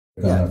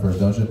Got it first,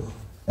 don't you?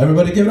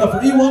 Everybody give it up for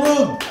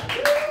E1M!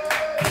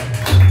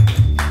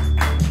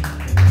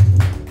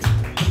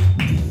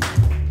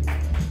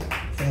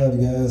 What's up,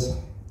 you guys?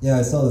 Yeah,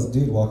 I saw this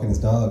dude walking his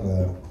dog.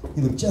 He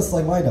looked just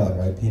like my dog,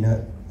 right,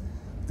 Peanut?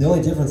 The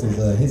only difference was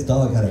his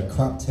dog had a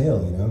cropped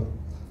tail, you know?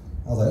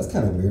 I was like, that's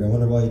kind of weird. I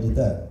wonder why he did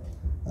that.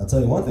 I'll tell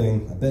you one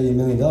thing. I bet you $1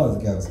 million the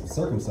guy was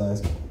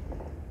circumcised.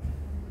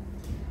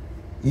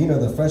 You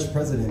know, the French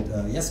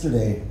president,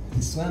 yesterday,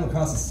 he swam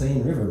across the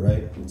Seine River,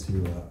 right,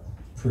 to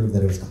prove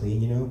that it was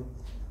clean, you know?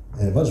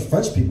 And a bunch of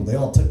French people, they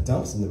all took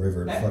dumps in the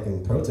river to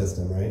fucking protest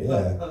him, right?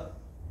 Yeah.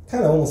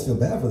 Kind of almost feel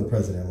bad for the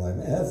president. I'm like,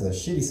 man, that's a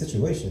shitty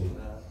situation.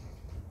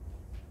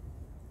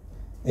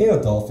 And you know,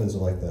 dolphins are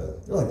like they're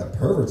like the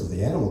perverts of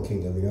the animal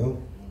kingdom, you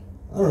know?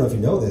 I don't know if you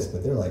know this,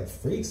 but they're like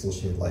freaks and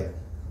shit. Like,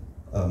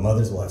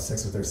 mothers will have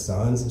sex with their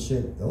sons and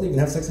shit. They'll even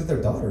have sex with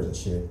their daughters and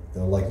shit.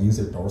 They'll like use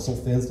their dorsal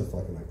fins to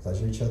fucking like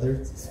pleasure each other.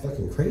 It's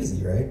fucking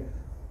crazy, right?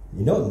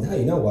 You know, now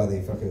you know why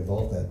they fucking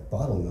evolved that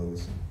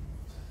bottlenose.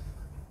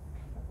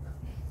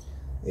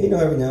 You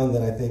know, every now and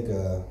then I think,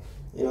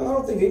 you know, I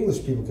don't think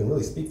English people can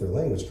really speak their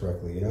language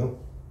correctly, you know?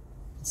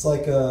 It's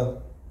like,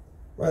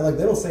 right, like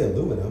they don't say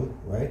aluminum,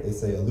 right? They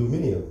say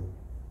aluminium.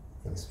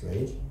 Kind of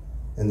strange.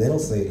 And they don't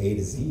say A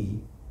to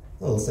Z.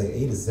 No, they'll say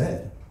A to Z.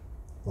 I'm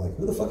like,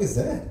 who the fuck is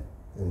that?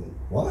 And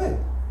why?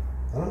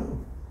 I don't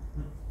know.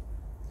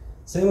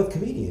 Same with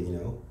comedian, you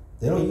know?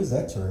 They don't use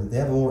that term. They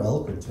have a more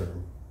eloquent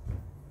term.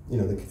 You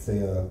know, they could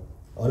say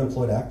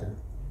unemployed actor.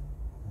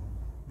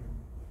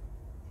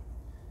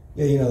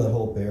 Yeah, you know that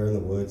whole bear in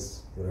the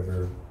woods,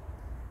 whatever.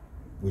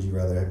 Would you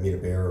rather meet a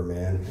bear or a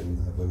man?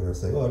 And the women are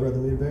saying, oh, I'd rather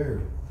meet a bear.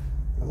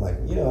 I'm like,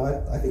 you know,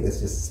 I think that's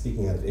just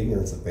speaking out of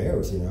ignorance of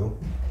bears, you know?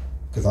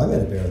 Because I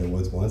met a bear in the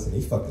woods once and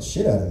he fucked the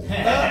shit out of me.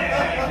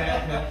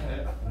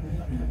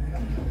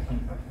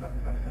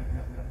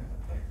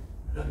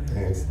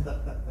 Thanks.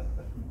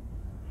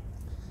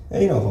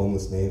 And you know,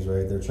 homeless names,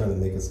 right? They're trying to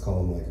make us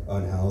call them like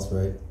unhoused,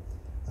 right?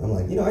 And I'm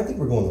like, you know, I think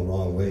we're going the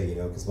wrong way, you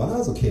know? Because when I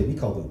was a kid, we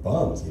called them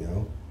bums, you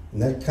know?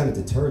 And that kind of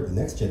deterred the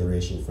next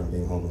generation from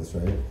being homeless,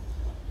 right?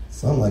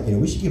 So I'm like, you know,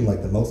 we should give them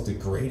like the most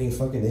degrading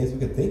fucking names we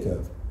could think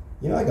of.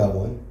 You know, I got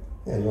one.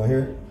 Yeah, you want to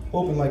hear it?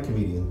 Open mic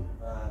comedian.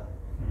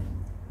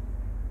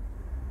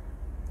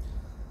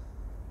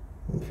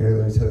 Okay,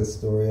 let me tell you the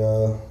story.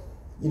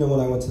 You know,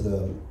 when I went to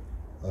the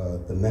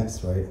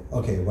MEPS, right?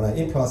 Okay, when I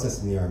in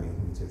process in the Army.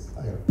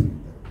 I gotta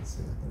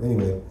say that. But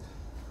anyway,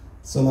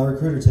 so my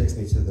recruiter takes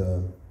me to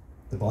the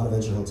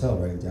Bonaventure Hotel,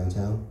 right, in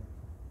downtown.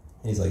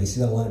 And he's like, you see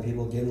that line of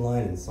people? Get in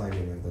line and sign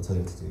in, right? They'll tell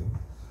you what to do.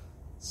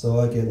 So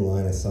I get in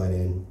line, I sign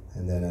in,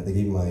 and then they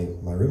give me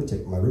my room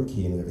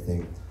key and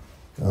everything.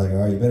 They're like,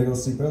 all right, you better go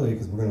sleep early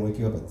because we're going to wake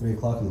you up at 3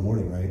 o'clock in the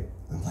morning, right?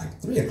 I'm like,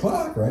 3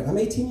 o'clock, right? I'm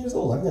 18 years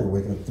old. I've never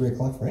waken up at 3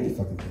 o'clock for any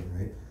fucking thing,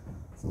 right?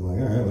 So I'm like,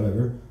 all right,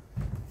 whatever.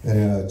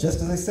 And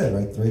just as I said,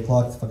 right, 3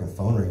 o'clock, the fucking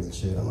phone rings and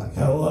shit. I'm like,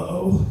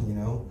 hello, you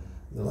know?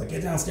 They're like,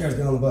 get downstairs,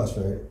 get on the bus,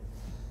 right?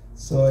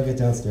 So I get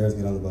downstairs,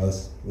 get on the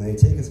bus, and they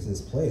take us to this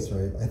place,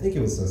 right? I think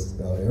it was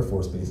Air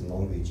Force Base in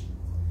Long Beach.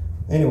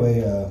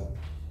 Anyway,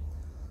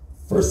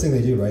 first thing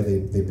they do, right,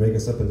 they break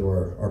us up into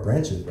our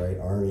branches, right?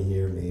 Army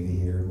here, Navy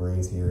here,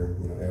 Marines here,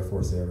 you know, Air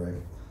Force there, right?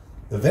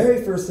 The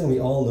very first thing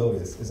we all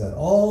notice is that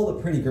all the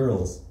pretty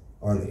girls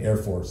are in the Air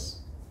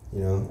Force, you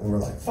know? And we're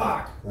like,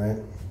 fuck, right?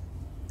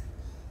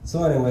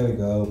 So anyway, we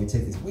go, we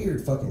take these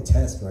weird fucking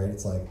tests, right?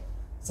 It's like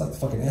the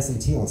fucking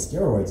SAT on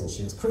steroids and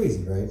shit. It's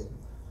crazy, right?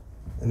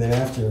 And then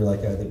after,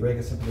 like, they break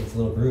us up into these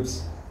little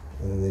groups,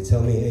 and then they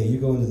tell me, hey, you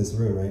go into this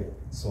room, right?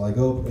 So I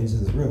go into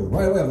this room, and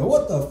right away I'm like,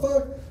 what the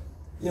fuck?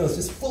 You know, it's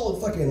just full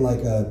of fucking,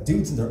 like,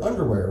 dudes in their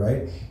underwear,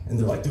 right? And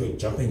they're, like, doing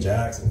jumping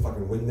jacks and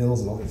fucking windmills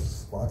and all these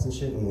squats and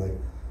shit, and, like,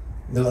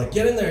 they're like,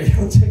 get in there, you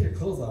don't take your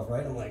clothes off,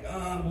 right? I'm like,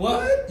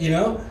 what? You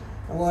know?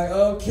 I'm like,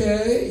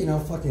 okay, you know,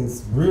 fucking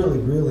really,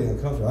 really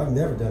uncomfortable. I've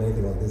never done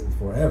anything like this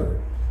before,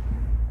 ever.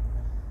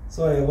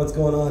 So anyway, what's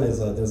going on is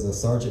there's a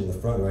sergeant in the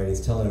front, right? He's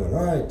telling everyone,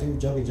 all right, do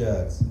jumping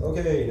jacks.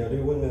 Okay, now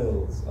do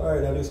windmills. All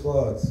right, now do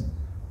squats.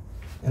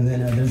 And then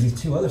there's these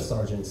two other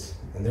sergeants,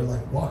 and they're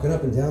like walking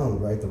up and down,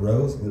 right, the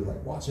rows, and they're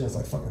like watching us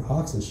like fucking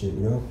hawks and shit, you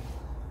know?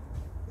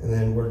 And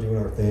then we're doing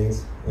our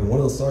things, and one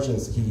of those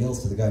sergeants, he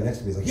yells to the guy next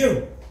to me, he's like,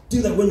 you,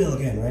 do that windmill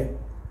again, right?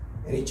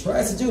 And he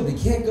tries to do it, but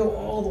he can't go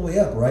all the way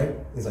up, right?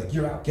 He's like,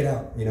 you're out, get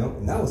out, you know?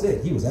 And that was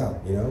it, he was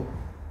out, you know?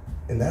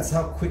 And that's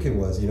how quick it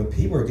was, you know?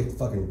 People were getting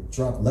fucking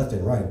dropped left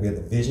and right. We had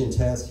the vision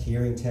test,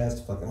 hearing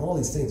test, fucking all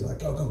these things. We're like,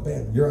 go,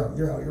 bam, you're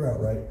out,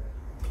 right?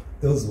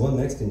 There was one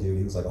Mexican dude,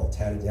 he was like all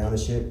tatted down and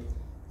shit.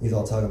 He's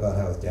all talking about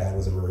how his dad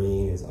was a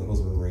Marine, his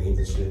uncles were Marines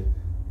and shit.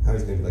 How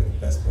he's gonna be like the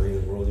best Marine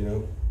in the world, you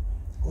know?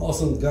 All of a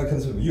sudden, the guy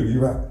comes up with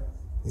you're out.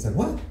 He's like,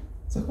 what?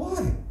 It's like,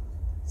 why?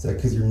 It's like,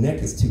 because your neck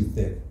is too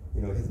thick.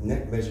 You know, his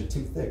neck measured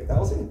too thick. That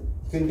was it.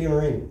 He couldn't be a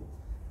Marine.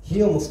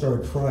 He almost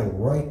started crying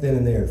right then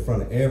and there in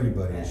front of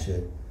everybody and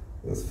shit.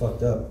 It was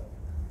fucked up.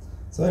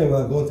 So anyway,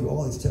 I'm going through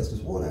all these tests,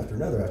 one after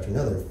another after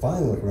another.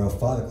 Finally, like around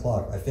 5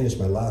 o'clock, I finished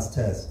my last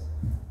test.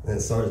 And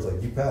the sergeant's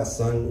like, you passed,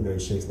 son. You know, he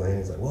shakes my hand.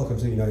 He's like, welcome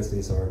to the United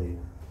States Army.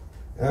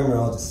 And I remember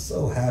I was just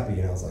so happy,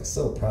 and I was like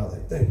so proud,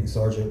 like, thank you,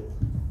 Sergeant.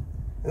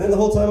 And then the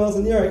whole time I was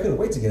in the air, I couldn't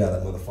wait to get out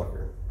of that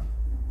motherfucker.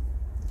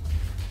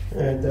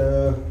 And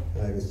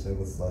I guess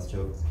what's the last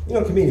joke? You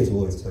know, comedians will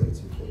always tell you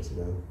two things, you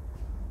know.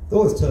 They'll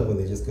always tell you when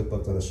they just get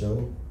booked on a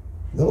show.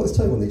 They'll always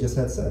tell you when they just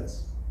had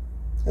sex.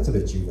 That's a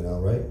bit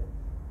juvenile, right?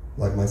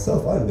 Like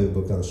myself, I haven't been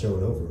booked on a show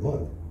in over a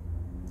month.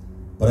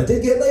 But I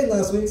did get laid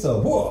last week,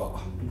 so whoa!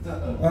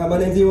 Alright, my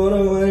name's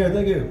E1O, I'm here,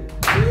 thank you.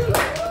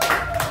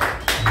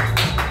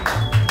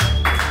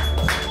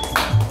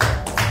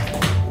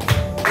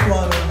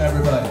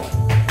 Everybody.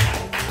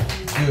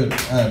 Dude,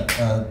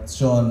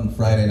 show on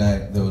Friday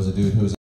night, there was a dude who was